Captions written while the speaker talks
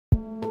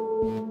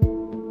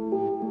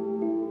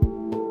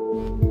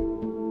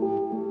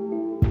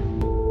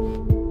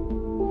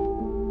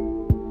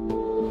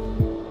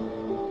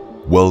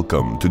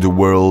Welcome to the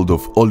world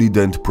of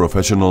OLIDENT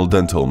professional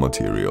dental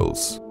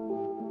materials.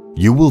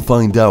 You will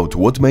find out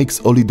what makes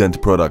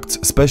OLIDENT products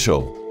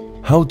special,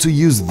 how to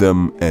use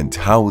them, and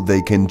how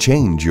they can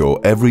change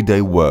your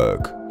everyday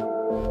work.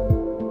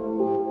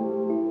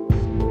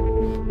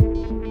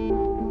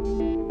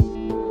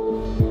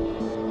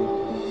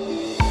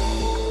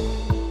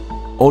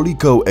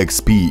 OliCo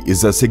XP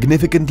is a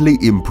significantly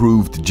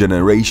improved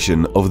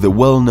generation of the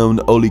well-known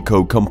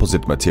OliCo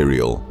composite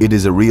material. It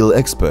is a real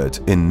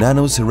expert in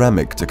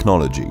nano-ceramic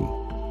technology.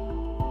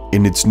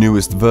 In its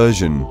newest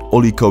version,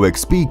 OliCo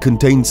XP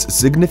contains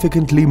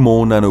significantly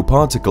more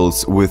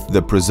nanoparticles with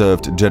the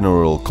preserved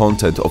general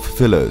content of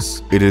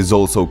fillers. It is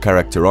also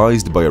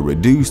characterized by a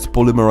reduced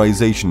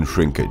polimerisation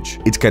shrinkage.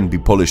 It can be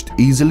polished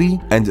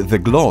easily and the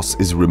gloss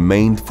is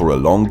remained for a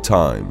long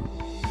time.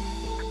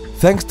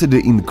 Thanks to the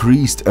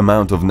increased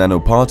amount of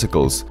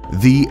nanoparticles,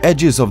 the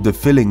edges of the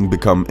filling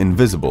become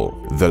invisible.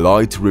 The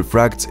light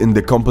refracts in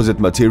the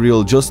composite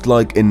material just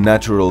like in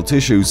natural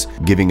tissues,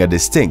 giving a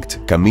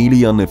distinct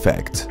chameleon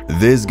effect.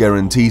 This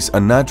guarantees a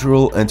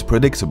natural and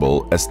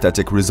predictable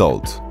aesthetic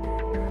result.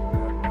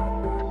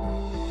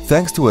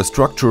 Thanks to a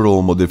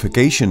structural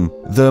modification,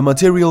 the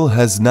material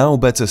has now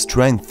better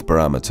strength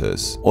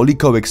parameters.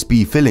 OliCo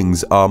XP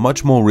fillings are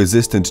much more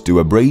resistant to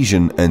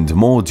abrasion and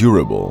more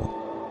durable.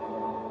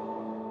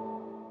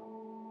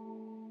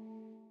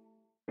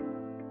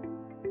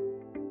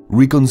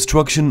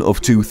 Reconstruction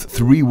of tooth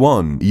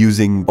 3-1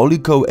 using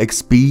OliCo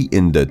XP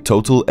in the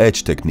total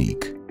edge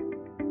technique.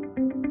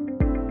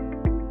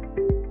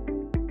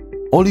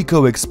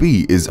 OliCo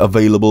XP is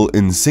available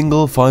in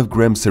single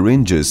 5-gram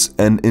syringes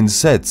and in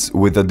sets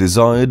with a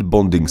desired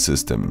bonding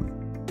system.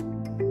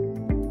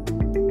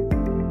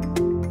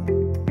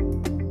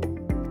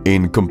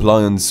 In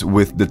compliance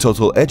with the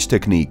total etch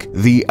technique,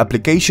 the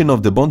application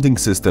of the bonding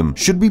system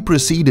should be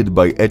preceded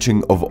by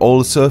etching of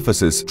all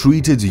surfaces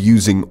treated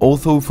using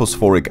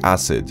orthophosphoric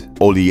acid.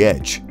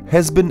 OliEtch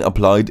has been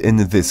applied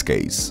in this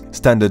case.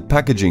 Standard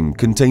packaging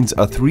contains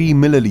a 3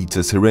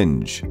 ml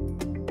syringe.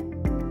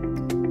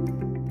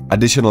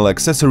 Additional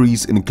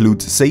accessories include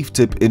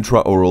safe-tip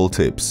intraoral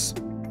tips.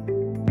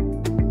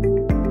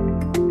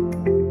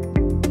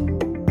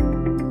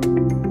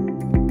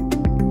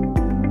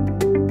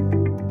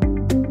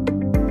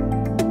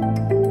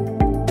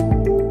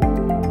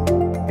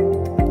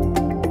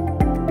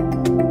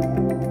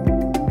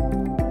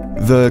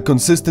 The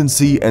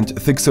consistency and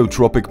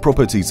thixotropic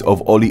properties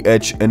of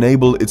OliEtch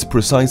enable its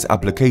precise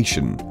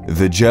application.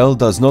 The gel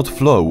does not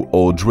flow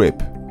or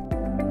drip.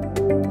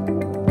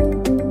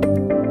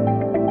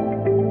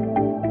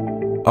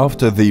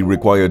 After the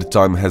required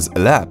time has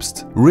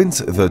elapsed, rinse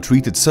the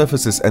treated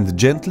surfaces and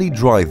gently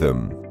dry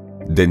them.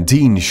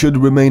 Dentine should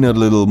remain a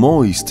little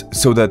moist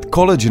so that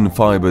collagen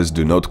fibers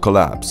do not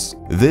collapse.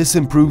 This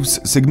improves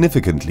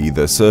significantly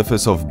the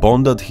surface of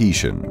bond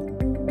adhesion.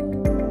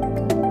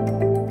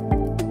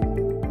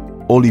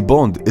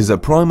 OliBond is a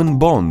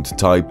prime-and-bond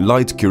type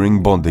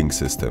light-curing bonding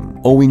system.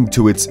 Owing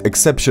to its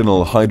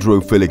exceptional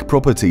hydrophilic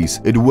properties,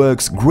 it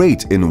works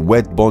great in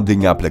wet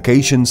bonding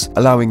applications,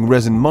 allowing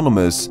resin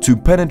monomers to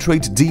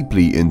penetrate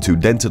deeply into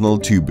dentinal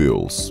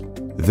tubules.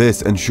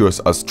 This ensures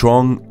a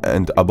strong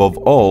and, above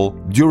all,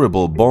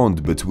 durable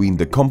bond between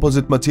the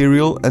composite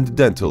material and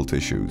dental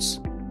tissues.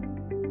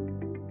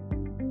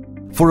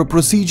 For a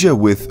procedure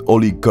with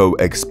OliCo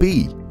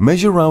XP,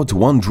 measure out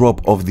 1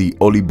 drop of the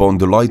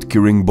OliBond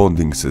light-curing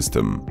bonding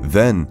system.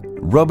 Then,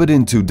 rub it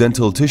into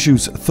dental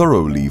tissues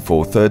thoroughly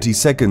for 30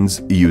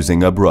 seconds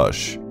using a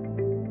brush.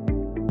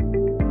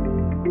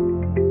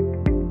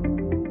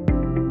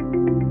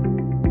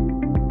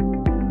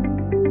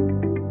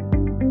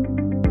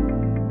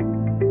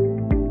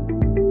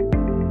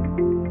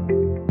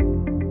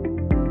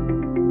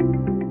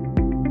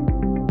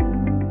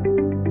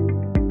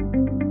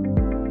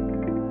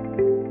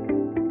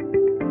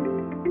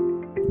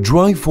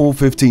 Dry for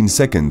 15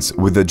 seconds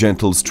with a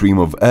gentle stream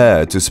of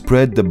air to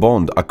spread the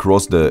bond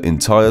across the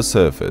entire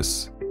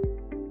surface.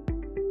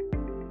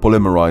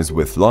 Polymerize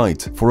with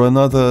light for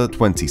another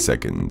 20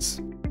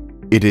 seconds.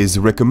 It is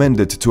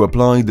recommended to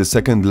apply the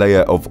second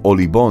layer of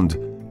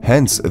OliBond,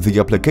 hence the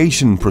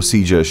application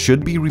procedure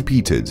should be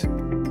repeated.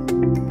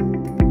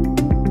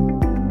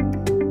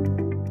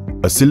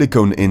 A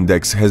silicone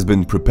index has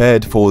been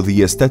prepared for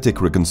the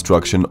aesthetic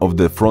reconstruction of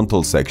the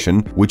frontal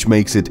section, which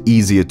makes it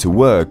easier to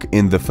work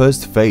in the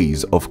first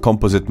phase of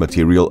composite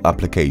material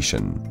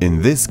application.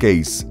 In this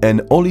case,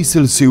 an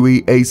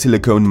OliSilsui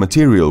asilicone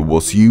material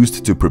was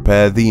used to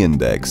prepare the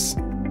index.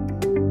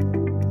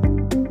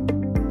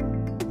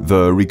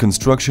 The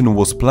reconstruction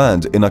was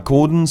planned in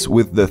accordance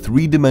with the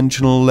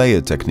 3-dimensional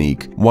layer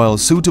technique, while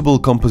suitable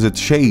composite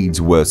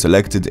shades were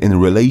selected in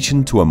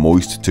relation to a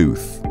moist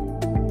tooth.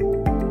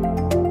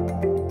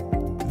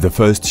 The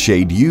first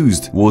shade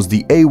used was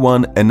the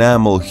A1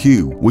 enamel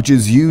hue, which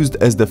is used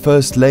as the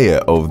first layer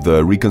of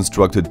the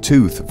reconstructed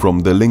tooth from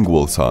the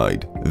lingual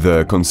side.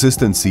 The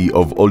consistency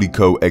of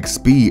OliCo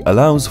XP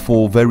allows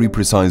for very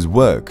precise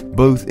work,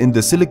 both in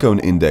the silicone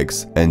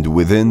index and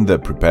within the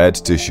prepared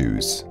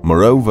tissues.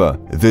 Moreover,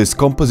 this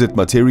composite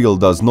material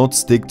does not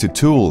stick to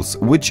tools,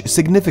 which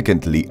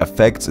significantly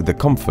affects the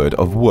comfort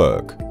of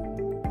work.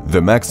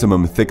 The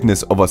maximum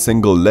thickness of a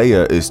single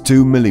layer is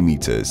 2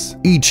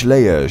 mm. Each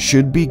layer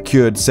should be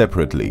cured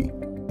separately.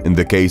 In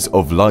the case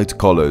of light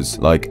colors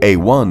like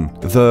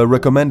A1, the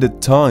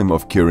recommended time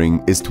of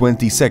curing is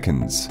 20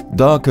 seconds.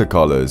 Darker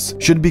colors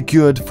should be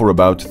cured for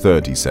about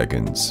 30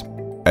 seconds.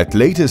 At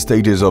later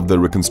stages of the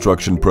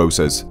reconstruction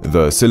process,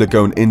 the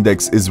silicone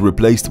index is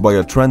replaced by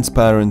a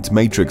transparent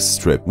matrix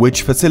strip,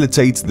 which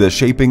facilitates the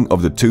shaping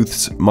of the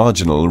tooth's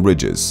marginal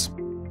ridges.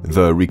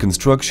 The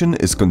reconstruction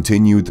is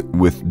continued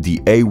with the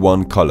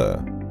A1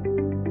 color.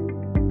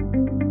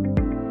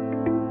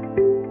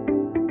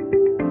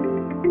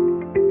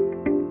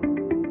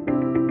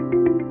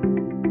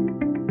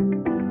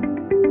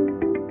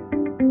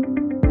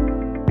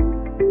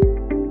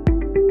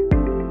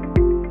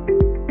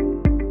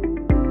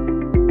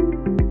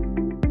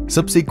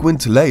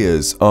 Subsequent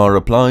layers are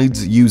applied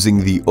using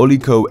the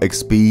OliCo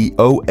XP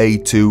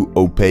OA2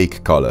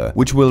 opaque color,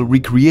 which will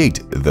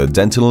recreate the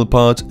dentinal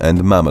part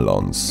and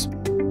mamelons.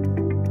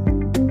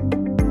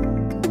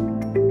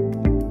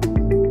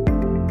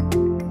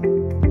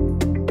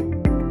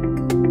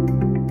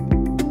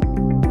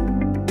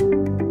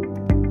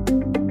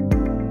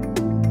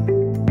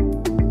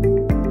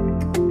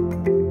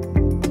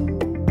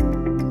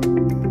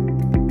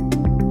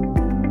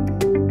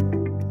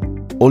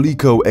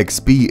 OliCo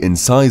XP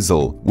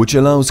incisal, which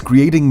allows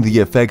creating the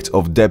effect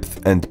of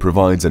depth and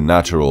provides a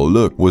natural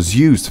look, was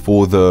used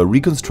for the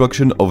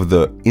reconstruction of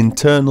the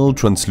internal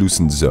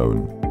translucent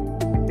zone.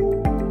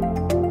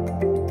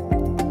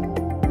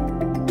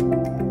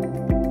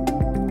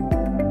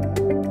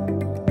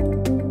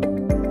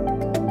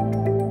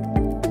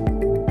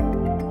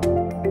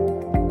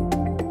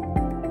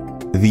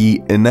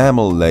 The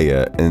enamel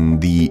layer in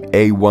the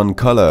A1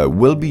 color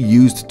will be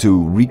used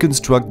to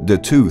reconstruct the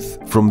tooth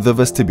from the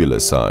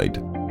vestibular side.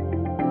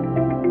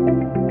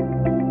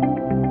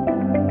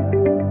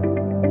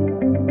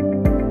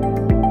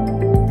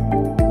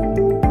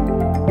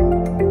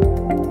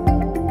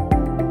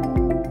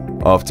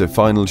 After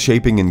final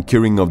shaping and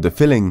curing of the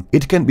filling,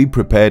 it can be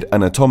prepared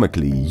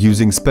anatomically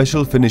using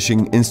special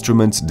finishing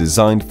instruments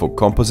designed for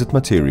composite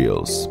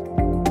materials.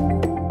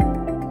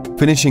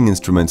 Finishing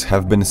instruments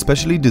have been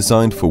specially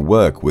designed for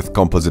work with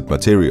composite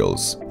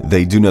materials.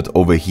 They do not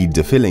overheat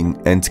the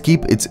filling and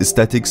keep its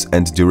aesthetics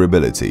and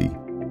durability.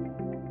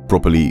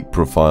 Properly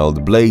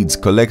profiled blades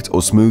collect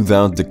or smooth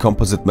out the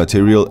composite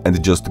material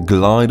and just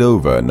glide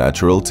over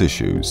natural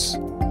tissues.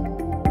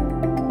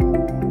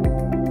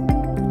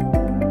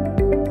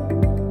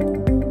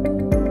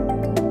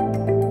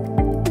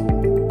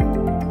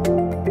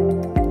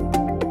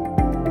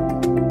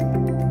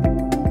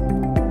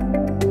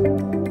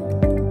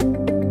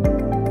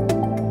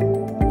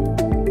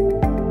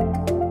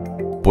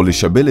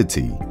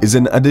 Polishability is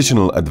an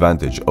additional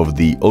advantage of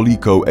the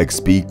OliCo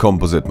XP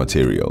composite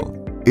material.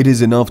 It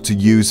is enough to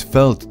use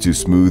felt to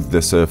smooth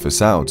the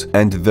surface out,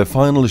 and the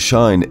final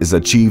shine is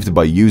achieved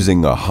by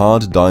using a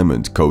hard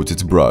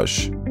diamond-coated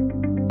brush.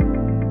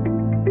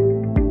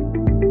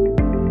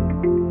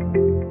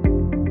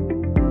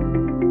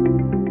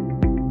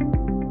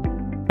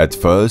 At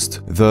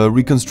first, the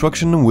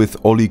reconstruction with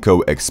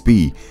OliCo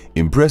XP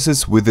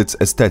impresses with its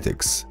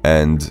aesthetics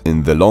and,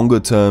 in the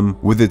longer term,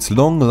 with its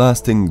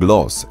long-lasting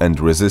gloss and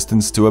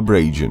resistance to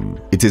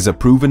abrasion. It is a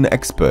proven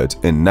expert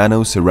in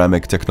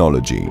nano-ceramic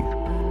technology.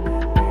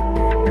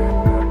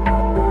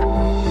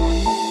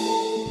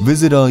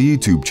 Visit our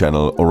YouTube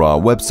channel or our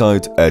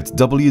website at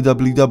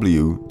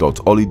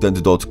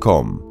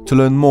www.olident.com to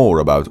learn more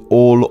about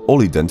all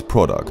OLIDENT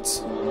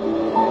products.